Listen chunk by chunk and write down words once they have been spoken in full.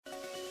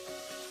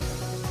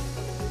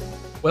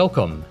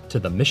Welcome to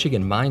the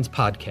Michigan Minds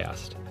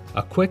Podcast,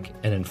 a quick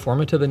and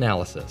informative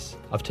analysis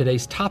of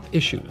today's top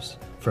issues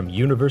from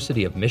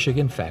University of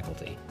Michigan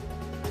faculty.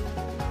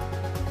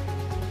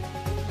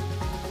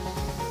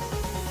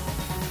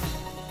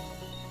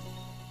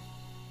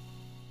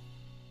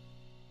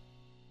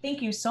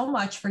 Thank you so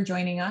much for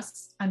joining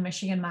us on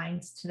Michigan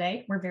Minds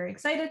today. We're very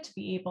excited to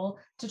be able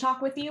to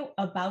talk with you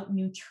about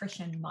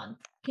Nutrition Month.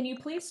 Can you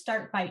please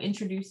start by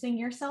introducing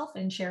yourself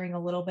and sharing a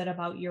little bit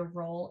about your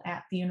role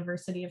at the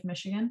University of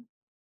Michigan?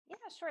 Yeah,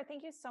 sure.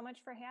 Thank you so much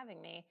for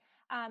having me.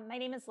 My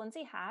name is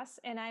Lindsay Haas,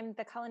 and I'm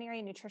the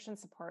Culinary Nutrition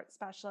Support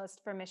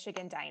Specialist for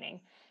Michigan Dining.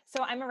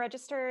 So I'm a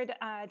registered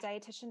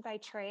dietitian by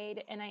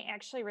trade, and I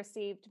actually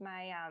received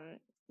my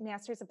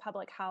Master's of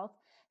Public Health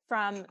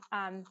from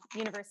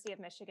University of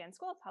Michigan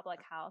School of Public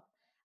Health,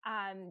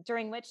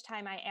 during which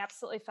time I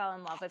absolutely fell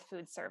in love with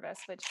food service,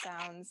 which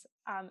sounds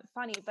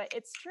funny, but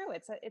it's true.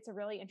 It's a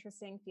really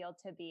interesting field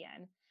to be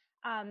in.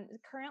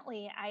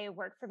 Currently, I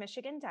work for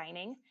Michigan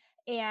Dining,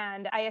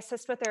 and I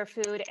assist with their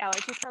food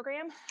allergy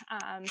program.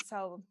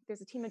 So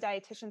there's a team of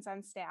dietitians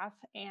on staff,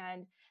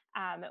 and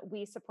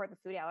we support the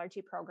food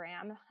allergy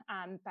program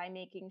by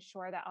making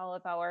sure that all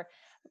of our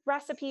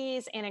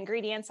recipes and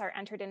ingredients are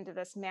entered into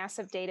this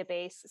massive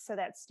database so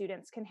that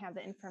students can have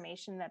the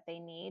information that they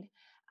need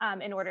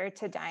in order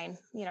to dine,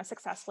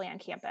 successfully on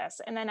campus.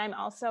 And then I'm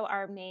also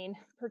our main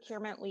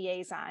procurement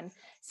liaison.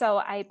 So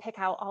I pick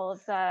out all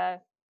of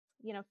the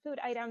food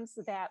items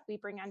that we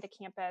bring onto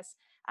campus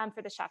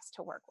for the chefs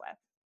to work with.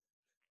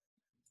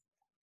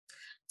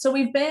 So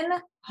we've been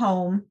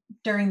home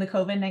during the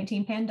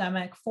COVID-19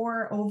 pandemic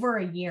for over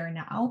a year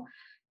now,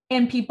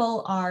 and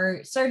people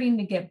are starting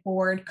to get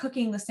bored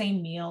cooking the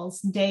same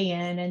meals day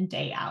in and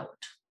day out.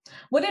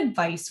 What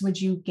advice would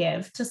you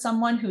give to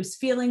someone who's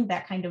feeling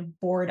that kind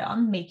of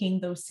boredom making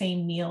those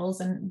same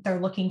meals and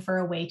they're looking for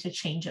a way to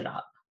change it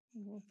up?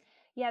 Mm-hmm.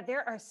 Yeah,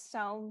 there are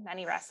so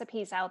many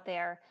recipes out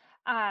there.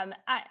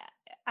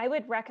 I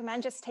would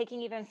recommend just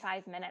taking even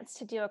 5 minutes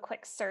to do a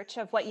quick search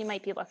of what you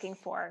might be looking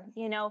for,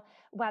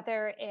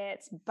 whether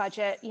it's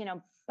budget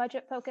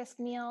focused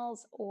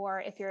meals,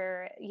 or if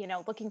you're,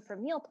 looking for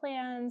meal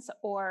plans,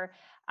 or,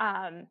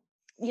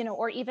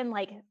 or even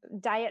like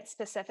diet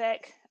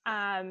specific,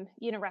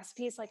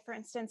 recipes. Like, for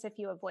instance, if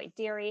you avoid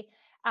dairy,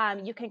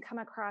 you can come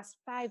across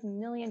 5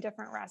 million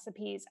different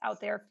recipes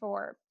out there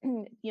for,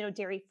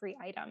 dairy-free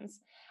items.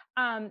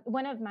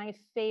 One of my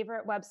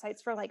favorite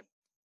websites for like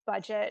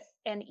budget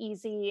and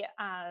easy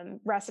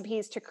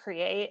recipes to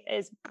create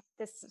is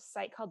this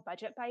site called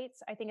Budget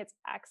Bites. I think it's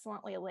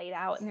excellently laid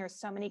out, and there's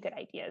so many good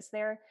ideas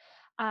there.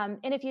 And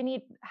if you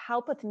need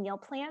help with meal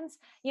plans,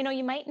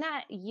 you might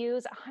not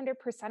use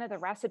 100% of the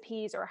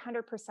recipes or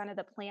 100% of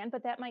the plan,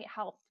 but that might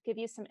help give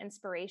you some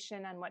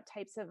inspiration on what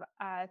types of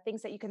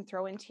things that you can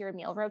throw into your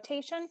meal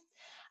rotation.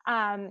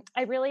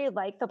 I really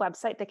like the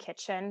website, The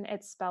Kitchen.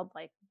 It's spelled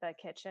like the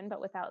kitchen,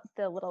 but without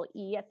the little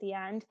E at the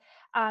end.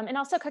 And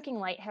also Cooking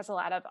Light has a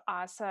lot of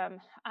awesome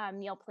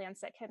meal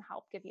plans that can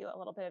help give you a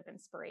little bit of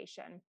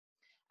inspiration.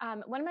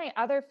 One of my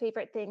other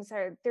favorite things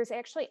are there's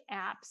actually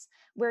apps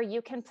where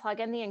you can plug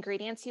in the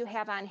ingredients you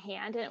have on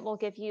hand, and it will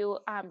give you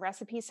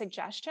recipe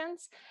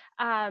suggestions.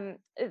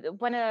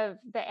 One of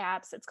the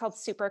apps, it's called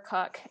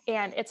Supercook,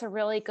 and it's a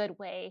really good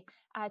way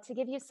to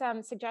give you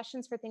some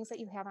suggestions for things that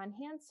you have on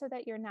hand so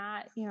that you're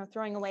not,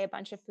 throwing away a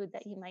bunch of food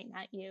that you might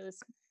not use.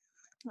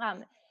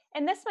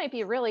 And this might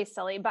be really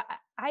silly, but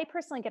I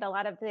personally get a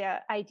lot of the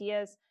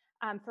ideas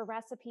for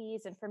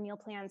recipes and for meal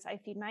plans. I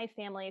feed my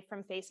family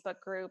from Facebook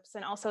groups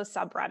and also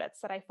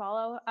subreddits that I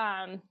follow.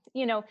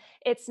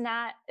 It's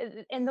not,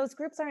 and those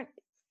groups aren't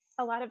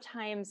a lot of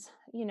times,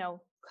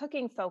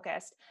 cooking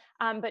focused,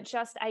 but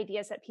just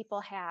ideas that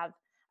people have,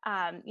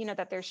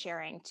 that they're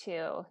sharing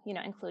to,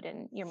 include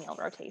in your meal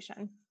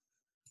rotation.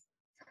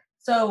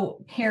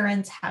 So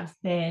parents have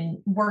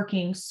been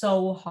working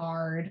so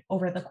hard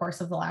over the course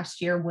of the last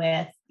year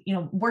with,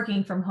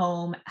 working from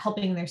home,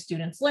 helping their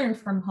students learn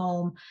from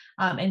home,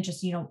 and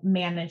just,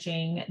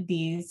 managing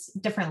these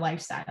different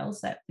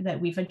lifestyles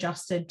that we've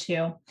adjusted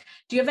to.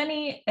 Do you have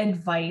any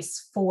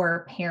advice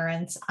for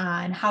parents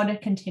on how to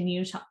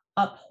continue to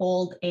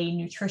uphold a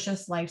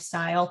nutritious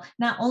lifestyle,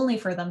 not only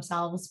for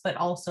themselves, but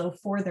also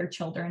for their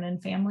children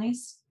and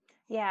families?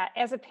 Yeah,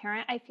 as a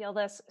parent, I feel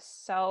this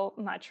so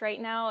much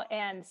right now.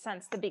 And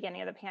since the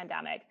beginning of the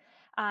pandemic,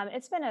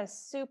 it's been a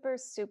super,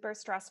 super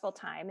stressful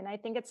time. And I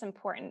think it's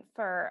important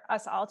for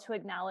us all to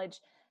acknowledge,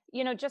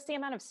 just the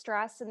amount of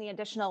stress and the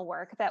additional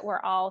work that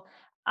we're all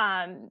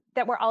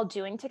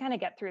doing to kind of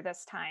get through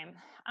this time.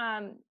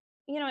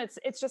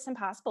 It's just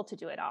impossible to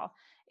do it all.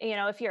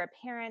 If you're a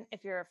parent,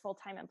 if you're a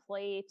full-time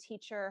employee,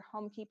 teacher,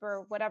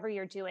 homekeeper, whatever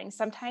you're doing,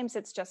 sometimes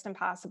it's just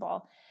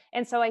impossible.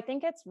 And so I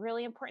think it's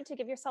really important to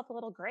give yourself a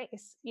little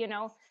grace.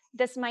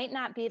 This might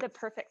not be the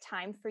perfect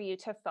time for you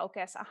to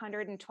focus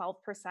 112%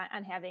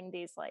 on having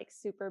these like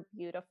super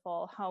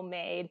beautiful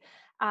homemade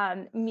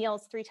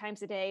meals 3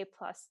 times a day,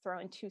 plus throw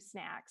in 2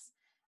 snacks.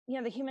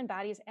 The human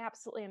body is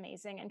absolutely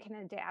amazing and can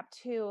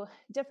adapt to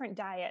different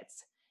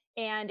diets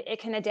and it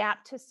can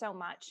adapt to so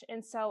much.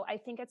 And so I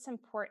think it's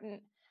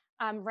important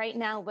right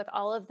now with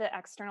all of the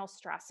external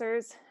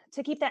stressors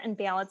to keep that in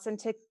balance and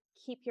to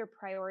keep your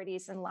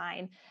priorities in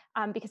line,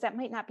 because that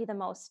might not be the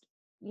most,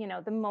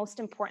 the most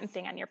important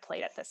thing on your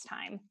plate at this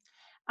time.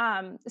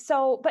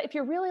 But if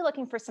you're really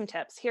looking for some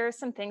tips, here are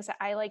some things that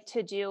I like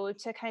to do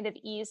to kind of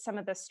ease some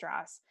of the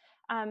stress.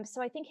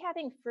 So I think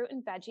having fruit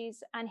and veggies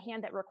on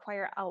hand that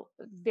require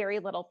very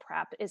little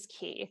prep is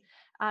key.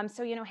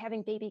 So,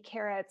 having baby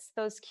carrots,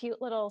 those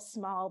cute little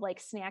small,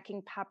 like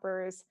snacking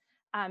peppers,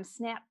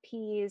 snap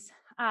peas,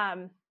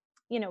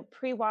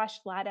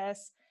 pre-washed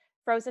lettuce,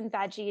 frozen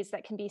veggies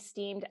that can be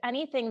steamed,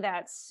 anything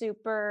that's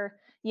super,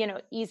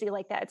 easy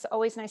like that. It's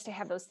always nice to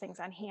have those things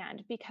on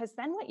hand, because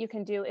then what you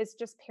can do is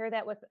just pair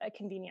that with a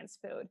convenience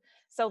food.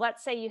 So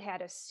let's say you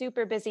had a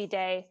super busy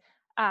day,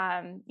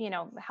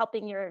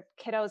 helping your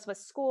kiddos with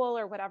school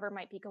or whatever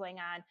might be going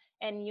on,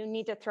 and you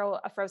need to throw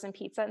a frozen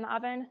pizza in the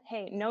oven.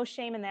 Hey, no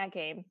shame in that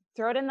game.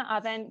 Throw it in the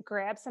oven,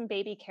 grab some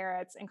baby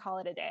carrots, and call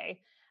it a day.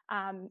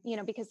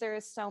 Because there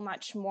is so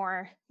much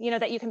more,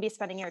 that you can be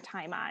spending your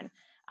time on,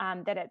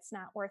 that it's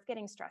not worth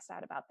getting stressed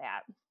out about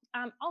that.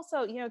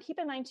 Also, keep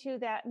in mind too,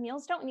 that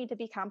meals don't need to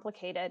be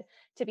complicated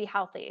to be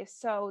healthy.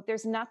 So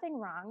there's nothing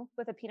wrong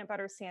with a peanut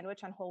butter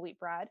sandwich on whole wheat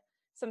bread,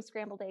 some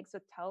scrambled eggs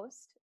with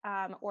toast,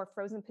 or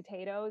frozen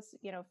potatoes,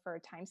 for a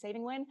time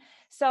saving win.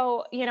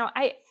 So,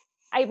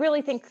 I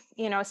really think,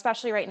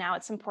 especially right now,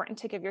 it's important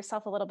to give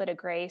yourself a little bit of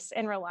grace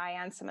and rely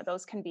on some of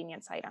those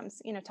convenience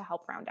items, to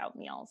help round out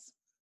meals.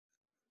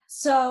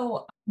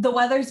 So the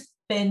weather's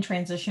been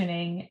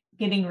transitioning,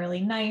 getting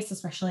really nice,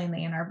 especially in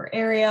the Ann Arbor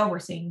area. We're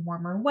seeing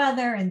warmer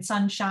weather and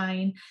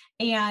sunshine.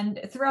 And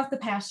throughout the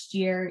past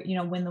year,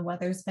 when the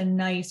weather's been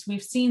nice,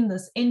 we've seen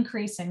this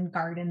increase in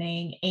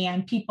gardening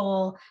and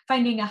people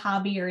finding a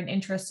hobby or an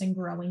interest in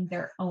growing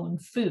their own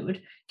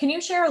food. Can you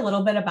share a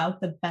little bit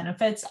about the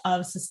benefits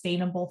of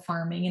sustainable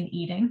farming and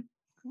eating?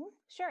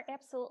 Sure,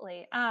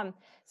 absolutely.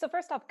 So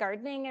first off,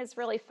 gardening is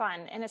really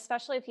fun. And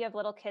especially if you have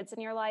little kids in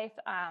your life,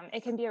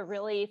 it can be a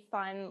really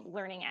fun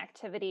learning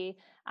activity,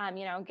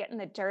 get in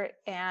the dirt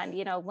and,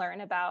 learn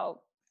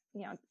about,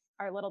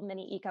 our little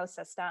mini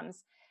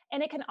ecosystems.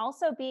 And it can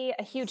also be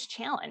a huge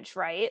challenge,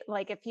 right?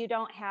 Like if you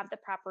don't have the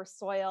proper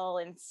soil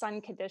and sun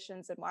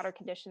conditions and water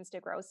conditions to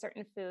grow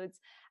certain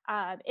foods,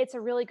 it's a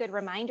really good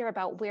reminder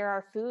about where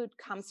our food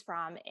comes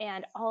from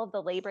and all of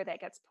the labor that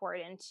gets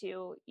poured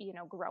into,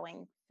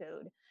 growing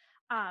food.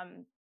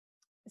 Um,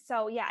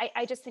 so yeah,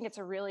 I just think it's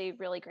a really,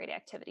 really great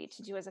activity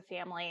to do as a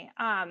family.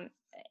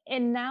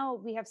 And now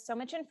we have so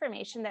much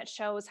information that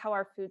shows how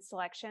our food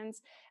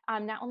selections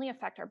not only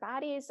affect our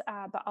bodies,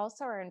 but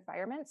also our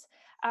environments.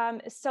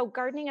 So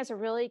gardening is a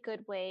really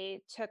good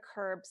way to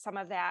curb some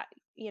of that,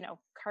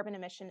 carbon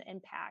emission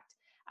impact.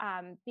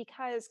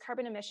 Because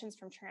carbon emissions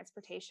from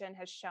transportation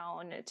has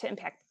shown to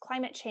impact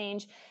climate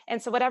change.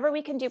 And so whatever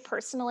we can do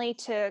personally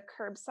to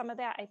curb some of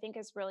that, I think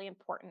is really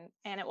important,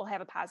 and it will have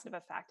a positive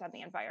effect on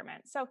the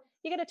environment. So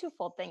you get a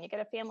twofold thing. You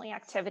get a family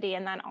activity,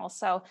 and then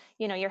also,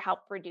 you're help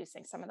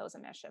reducing some of those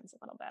emissions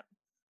a little bit.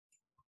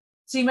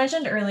 So you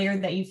mentioned earlier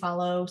that you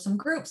follow some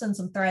groups and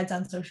some threads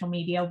on social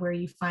media where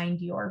you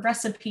find your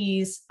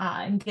recipes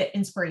and get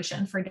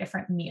inspiration for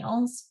different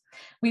meals.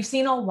 We've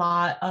seen a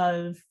lot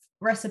of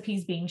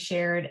recipes being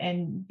shared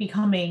and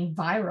becoming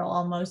viral,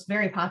 almost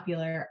very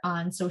popular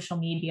on social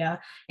media,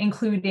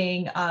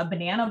 including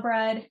banana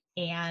bread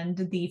and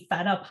the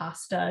feta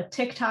pasta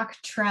TikTok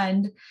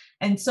trend,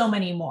 and so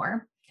many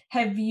more.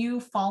 Have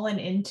you fallen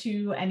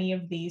into any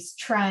of these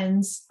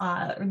trends,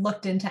 or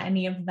looked into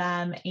any of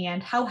them?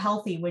 And how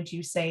healthy would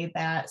you say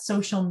that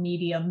social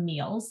media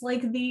meals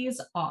like these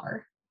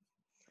are?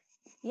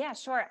 Yeah,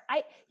 sure.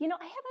 I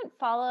haven't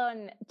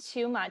fallen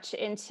too much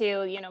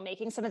into,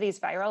 making some of these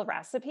viral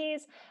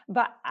recipes,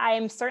 but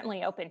I'm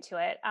certainly open to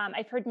it.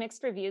 I've heard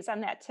mixed reviews on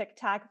that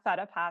TikTok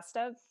feta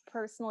pasta.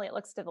 Personally, it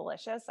looks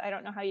delicious. I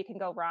don't know how you can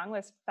go wrong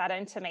with feta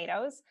and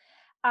tomatoes.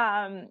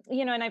 And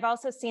I've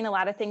also seen a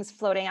lot of things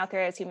floating out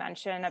there, as you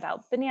mentioned,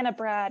 about banana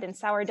bread and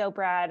sourdough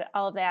bread,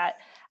 all of that.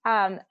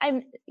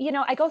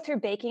 I go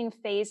through baking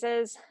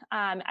phases.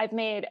 I've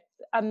made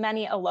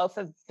many a loaf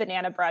of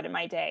banana bread in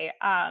my day.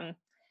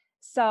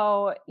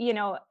 So,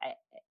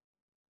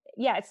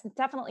 yeah, it's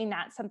definitely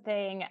not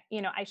something,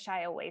 I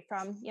shy away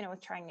from,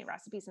 with trying new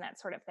recipes and that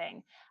sort of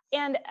thing.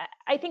 And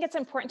I think it's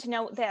important to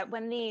note that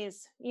when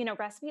these,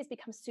 recipes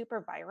become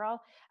super viral,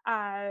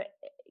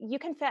 you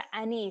can fit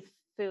any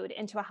food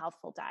into a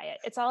healthful diet.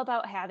 It's all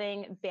about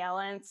having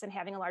balance and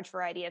having a large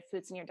variety of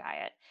foods in your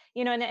diet.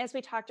 And as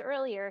we talked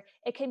earlier,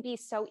 it can be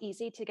so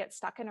easy to get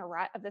stuck in a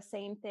rut of the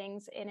same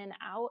things in and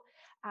out,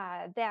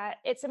 that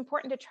it's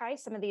important to try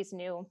some of these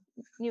new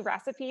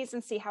recipes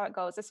and see how it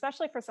goes,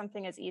 especially for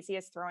something as easy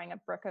as throwing a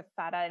brick of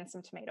feta and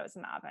some tomatoes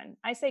in the oven.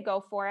 I say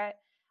go for it.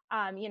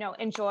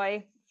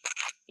 Enjoy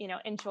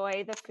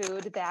the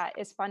food that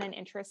is fun and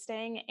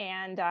interesting,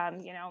 and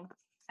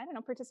I don't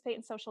know, participate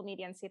in social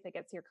media and see if it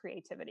gets your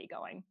creativity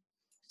going.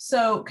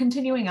 So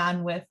continuing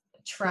on with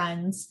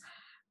trends,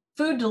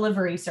 Food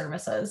delivery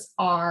services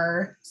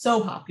are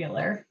so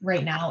popular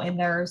right now, and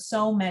there are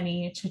so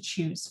many to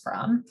choose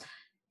from.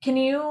 Can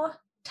you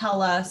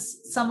tell us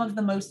some of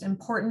the most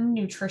important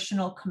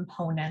nutritional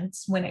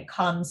components when it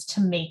comes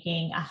to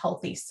making a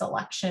healthy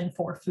selection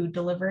for food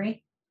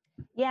delivery?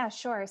 Yeah,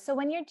 sure. So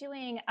when you're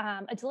doing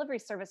a delivery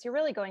service, you're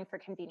really going for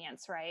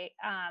convenience, right?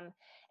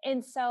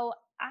 And so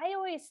I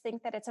always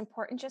think that it's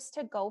important just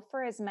to go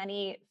for as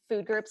many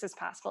food groups as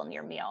possible in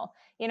your meal.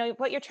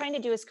 What you're trying to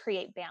do is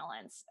create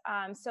balance.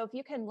 So if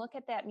you can look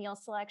at that meal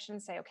selection,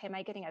 say, okay, am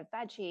I getting a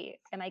veggie?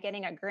 Am I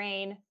getting a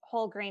grain,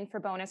 whole grain for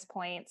bonus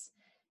points?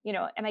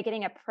 Am I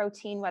getting a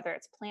protein, whether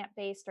it's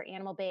plant-based or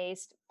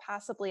animal-based,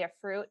 possibly a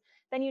fruit?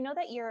 Then you know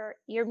that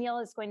your meal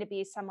is going to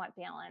be somewhat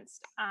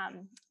balanced.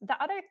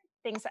 The other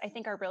things that I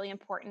think are really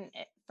important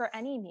for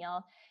any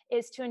meal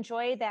is to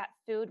enjoy that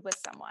food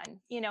with someone.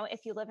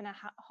 If you live in a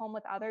home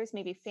with others,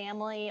 maybe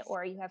family,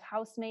 or you have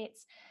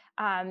housemates,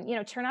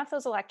 turn off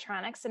those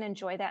electronics and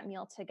enjoy that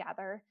meal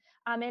together.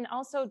 And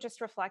also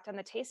just reflect on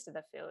the taste of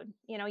the food.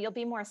 You'll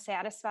be more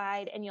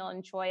satisfied and you'll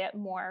enjoy it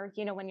more,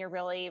 when you're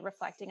really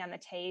reflecting on the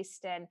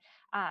taste and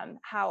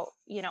how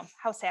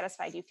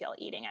satisfied you feel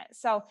eating it.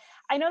 So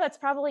I know that's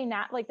probably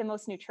not like the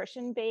most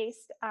nutrition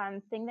based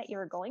thing that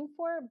you're going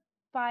for,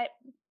 but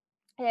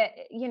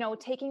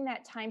taking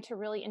that time to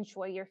really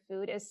enjoy your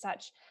food is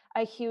such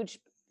a huge,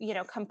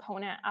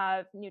 component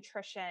of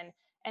nutrition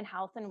and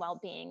health and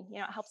well-being.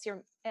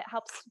 It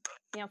helps,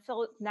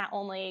 fill not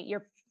only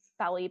your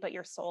belly, but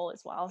your soul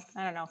as well.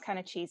 I don't know, kind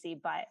of cheesy,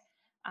 but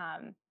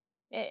um,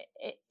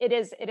 it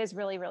is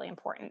really, really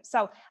important.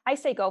 So I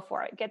say go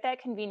for it. Get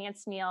that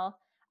convenience meal.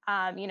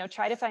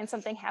 Try to find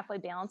something halfway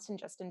balanced and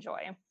just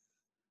enjoy.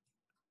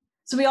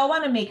 So we all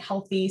want to make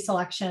healthy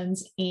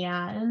selections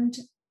and,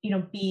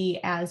 be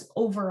as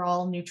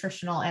overall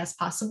nutritional as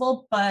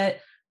possible, but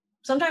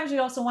sometimes we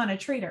also want to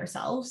treat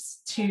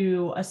ourselves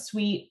to a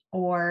sweet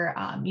or,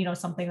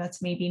 something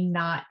that's maybe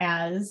not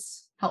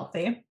as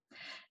healthy.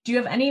 Do you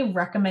have any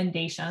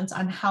recommendations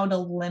on how to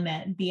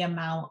limit the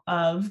amount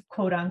of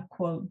quote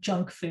unquote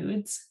junk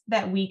foods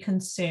that we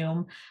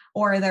consume?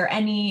 Or are there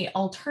any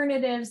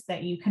alternatives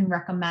that you can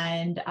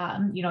recommend,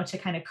 to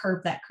kind of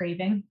curb that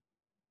craving?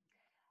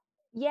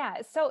 Yeah.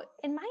 So,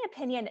 in my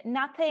opinion,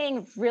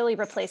 nothing really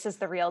replaces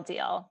the real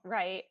deal,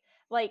 right?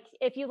 Like,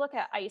 if you look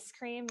at ice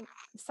cream,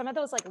 some of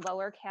those like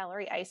lower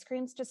calorie ice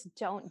creams just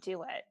don't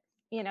do it.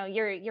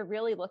 You're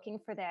really looking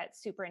for that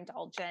super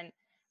indulgent,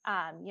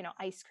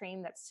 ice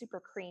cream that's super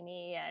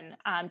creamy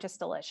and just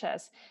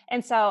delicious.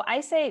 And so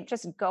I say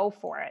just go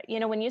for it.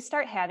 When you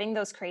start having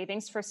those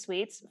cravings for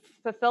sweets,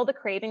 fulfill the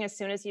craving as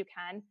soon as you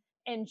can,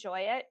 enjoy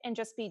it, and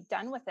just be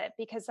done with it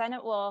because then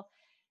it will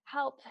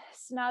help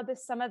snub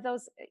some of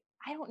those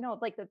I don't know,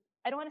 like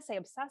I don't want to say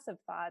obsessive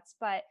thoughts,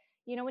 but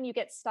when you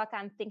get stuck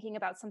on thinking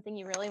about something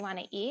you really want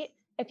to eat,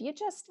 if you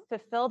just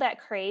fulfill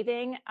that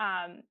craving,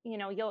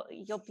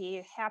 you'll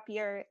be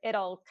happier.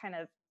 It'll kind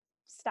of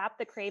stop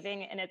the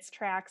craving in its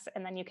tracks,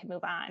 and then you can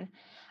move on.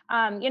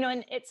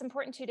 And it's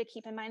important too to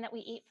keep in mind that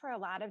we eat for a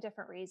lot of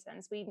different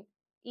reasons. We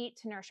eat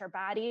to nourish our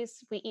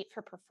bodies, we eat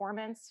for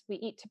performance, we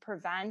eat to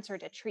prevent or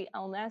to treat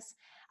illness,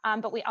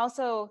 but we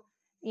also,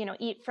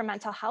 eat for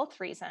mental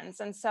health reasons.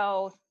 And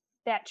so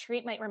that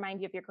treat might remind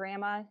you of your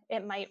grandma.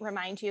 It might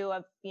remind you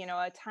of,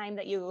 a time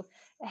that you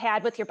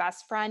had with your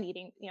best friend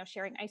eating,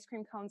 sharing ice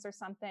cream cones or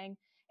something.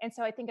 And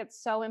so I think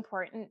it's so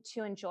important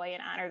to enjoy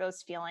and honor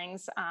those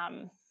feelings,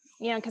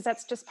 because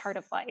that's just part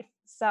of life.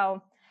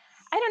 So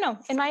I don't know.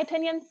 In my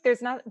opinion,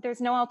 there's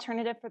no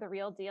alternative for the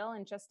real deal,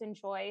 and just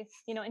enjoy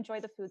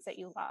the foods that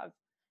you love,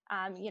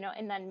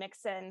 and then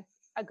mix in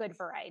a good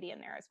variety in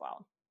there as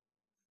well.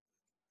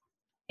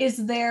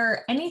 Is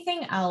there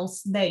anything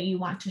else that you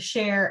want to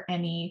share?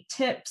 Any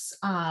tips?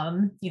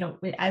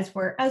 As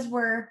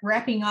we're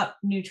wrapping up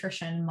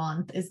Nutrition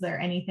Month, is there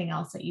anything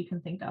else that you can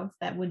think of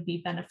that would be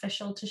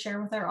beneficial to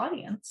share with our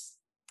audience?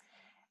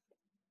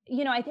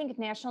 I think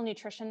National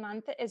Nutrition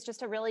Month is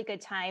just a really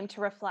good time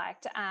to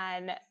reflect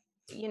on,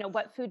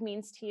 what food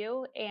means to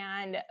you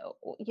and,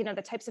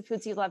 the types of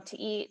foods you love to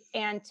eat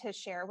and to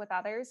share with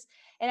others.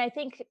 And I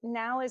think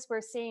now as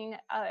we're seeing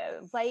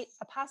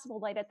a possible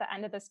light at the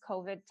end of this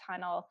COVID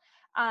tunnel,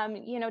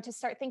 to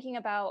start thinking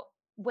about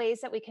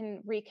ways that we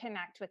can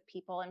reconnect with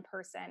people in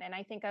person. And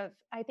I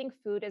think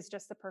food is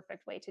just the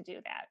perfect way to do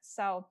that.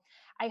 So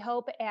I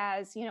hope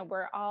as,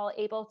 we're all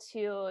able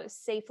to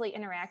safely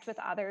interact with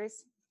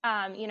others,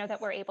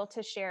 that we're able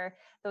to share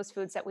those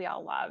foods that we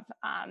all love.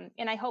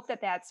 And I hope that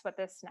that's what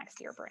this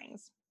next year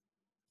brings.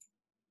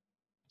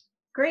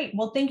 Great.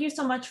 Well, thank you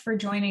so much for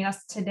joining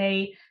us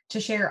today to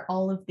share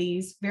all of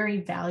these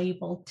very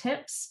valuable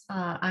tips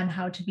on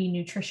how to be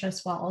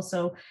nutritious while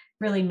also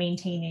really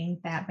maintaining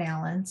that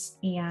balance.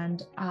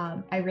 And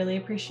I really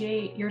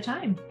appreciate your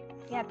time.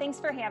 Yeah, thanks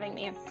for having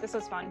me. This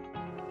was fun.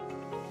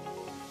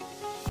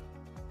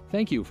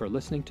 Thank you for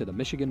listening to the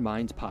Michigan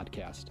Minds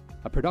Podcast,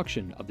 a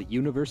production of the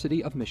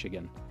University of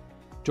Michigan.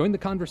 Join the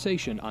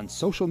conversation on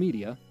social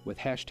media with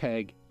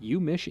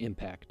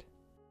 #UMichImpact.